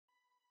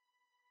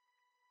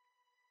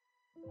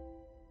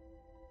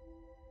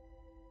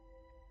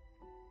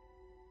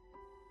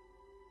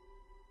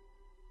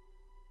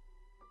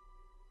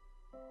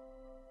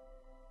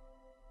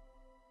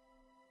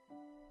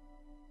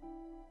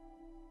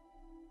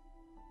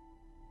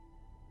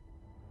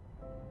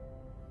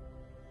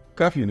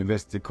KAAF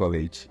University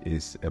College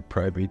is a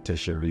private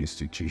tertiary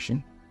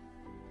institution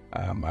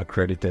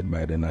accredited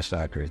by the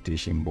National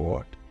Accreditation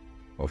Board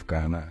of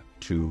Ghana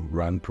to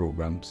run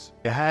programs.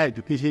 A higher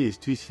education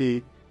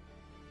institution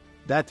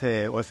that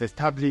was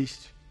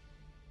established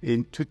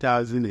in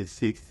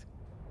 2006,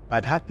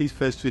 but had its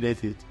first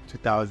students in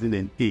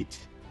 2008.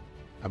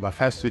 About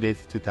 5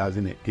 students in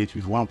 2008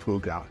 with one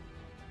program.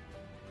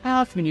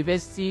 KAAF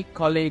University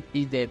College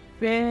is the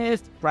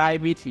first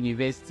private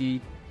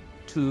university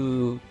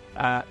to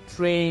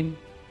train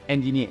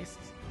engineers.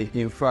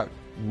 In fact,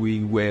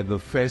 we were the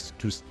first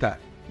to start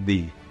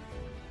the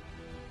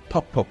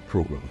top-up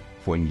program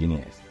for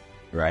engineers,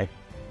 right?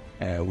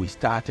 We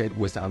started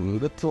with as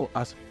little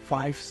as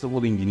 5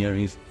 civil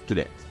engineering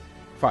students.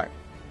 5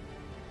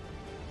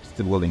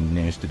 civil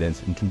engineering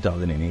students in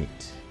 2008.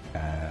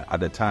 At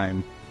the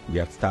time, we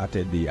had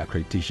started the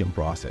accreditation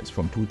process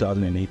from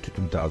 2008 to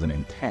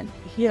 2010.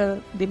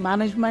 Here, the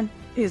management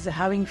is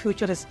having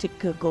futuristic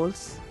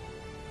goals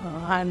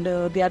and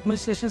the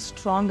administration,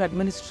 strong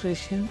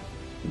administration.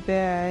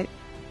 The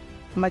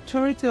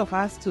majority of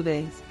our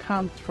students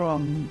come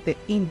from the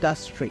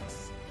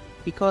industries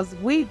because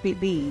we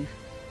believe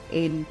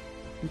in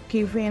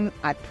giving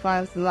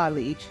advanced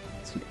knowledge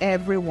to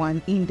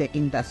everyone in the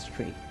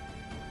industry.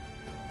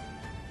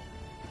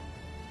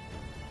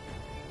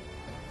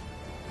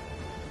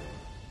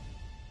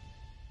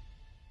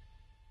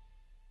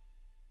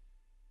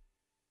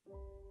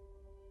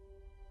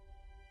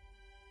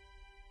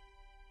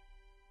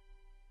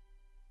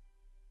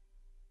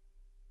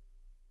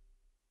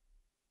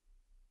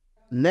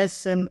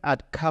 Lesson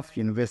at KAAF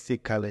University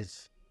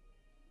College,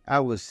 I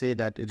would say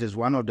that it is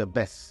one of the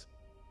best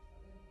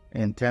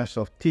in terms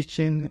of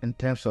teaching, in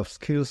terms of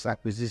skills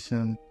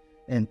acquisition,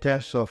 in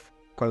terms of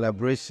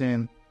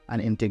collaboration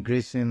and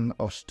integration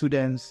of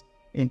students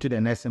into the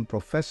nursing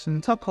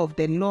profession. Talk of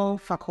the law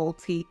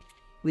faculty,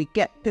 we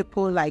get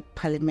people like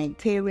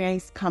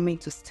parliamentarians coming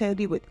to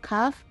study with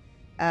KAAF.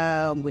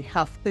 We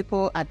have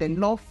people at the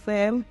law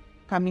firm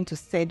coming to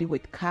study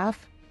with KAAF.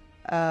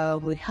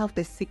 We have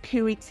the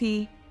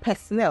security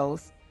personnel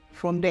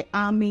from the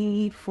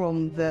army,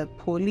 from the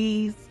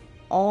police,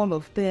 all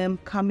of them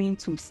coming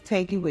to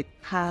study with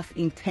KAAF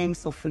in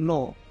terms of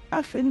law.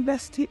 KAAF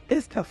University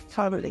is the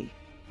family.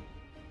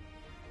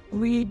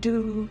 We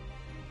do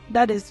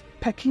that is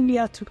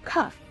peculiar to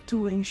KAAF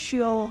to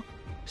ensure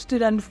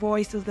student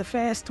voice is the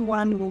first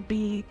one will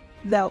be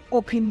the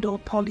open door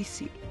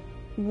policy,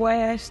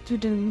 where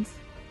students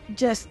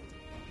just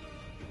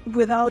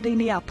without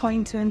any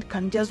appointment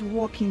can just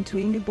walk into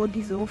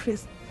anybody's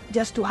office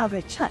just to have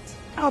a chat.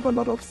 I have a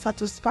lot of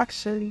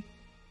satisfaction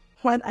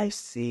when I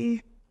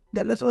see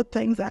the little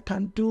things I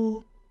can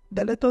do,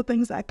 the little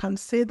things I can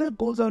say that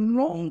goes a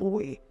long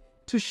way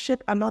to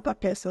shape another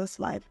person's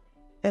life.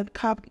 And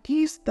KAAF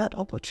gives that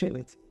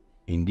opportunity.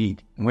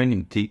 Indeed, when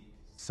you take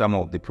some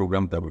of the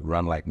programs that we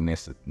run like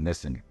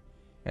nursing,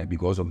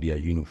 because of their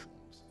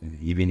uniforms,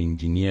 even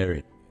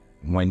engineering,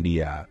 when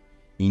they are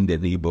in the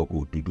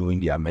neighborhood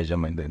doing their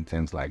measurement and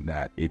things like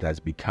that, it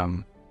has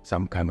become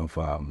some kind of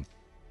a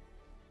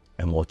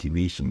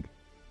motivation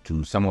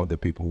to some of the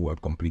people who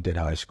have completed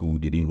high school,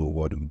 they didn't know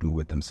what to do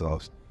with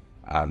themselves,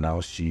 are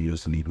now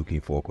seriously looking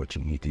for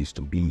opportunities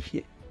to be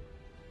here.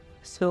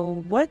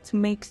 So what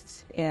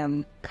makes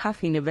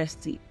KAAF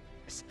University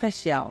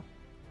special?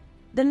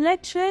 The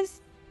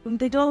lecturers,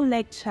 they don't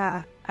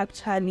lecture,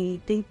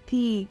 actually, they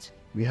teach.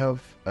 We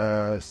have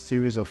a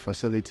series of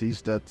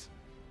facilities that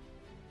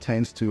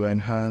tends to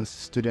enhance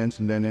students'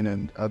 learning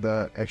and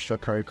other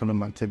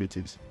extracurricular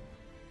activities.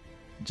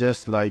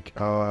 Just like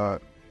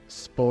our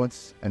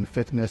sports and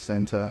fitness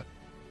center,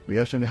 we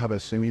actually have a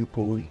swimming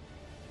pool,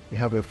 we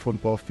have a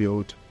football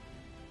field,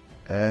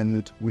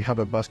 and we have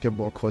a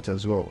basketball court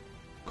as well,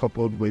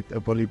 coupled with a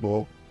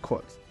volleyball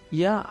court.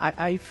 Yeah,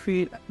 I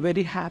feel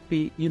very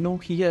happy.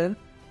 Here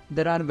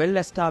there are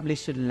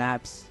well-established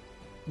labs,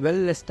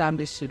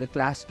 well-established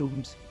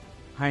classrooms,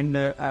 and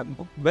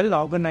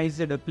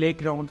well-organized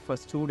playground for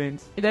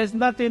students. There's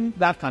nothing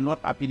that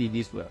cannot happen in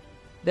this world.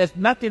 There's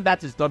nothing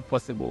that is not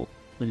possible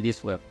in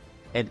this world.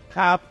 And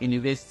KAAF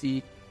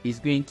University is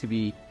going to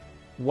be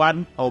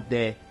one of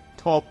the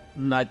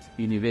top-notch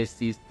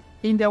universities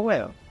in the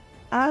world.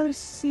 I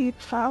see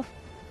KAAF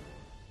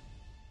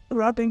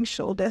rubbing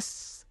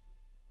shoulders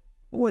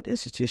with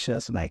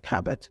institutions like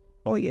Harvard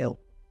or Yale.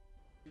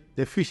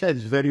 The future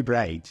is very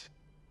bright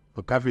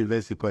for KAAF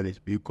University College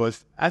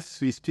because as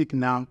we speak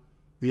now,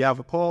 we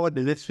have all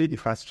the necessary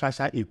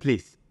infrastructure in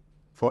place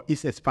for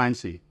its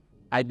expansion.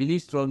 I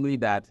believe strongly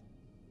that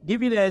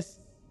giving us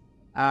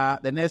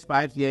the next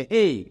 5 years,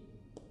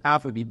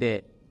 KAAF will be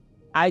there.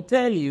 I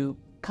tell you,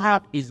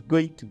 KAAF is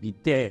going to be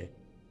there,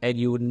 and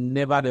you will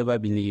never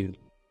believe.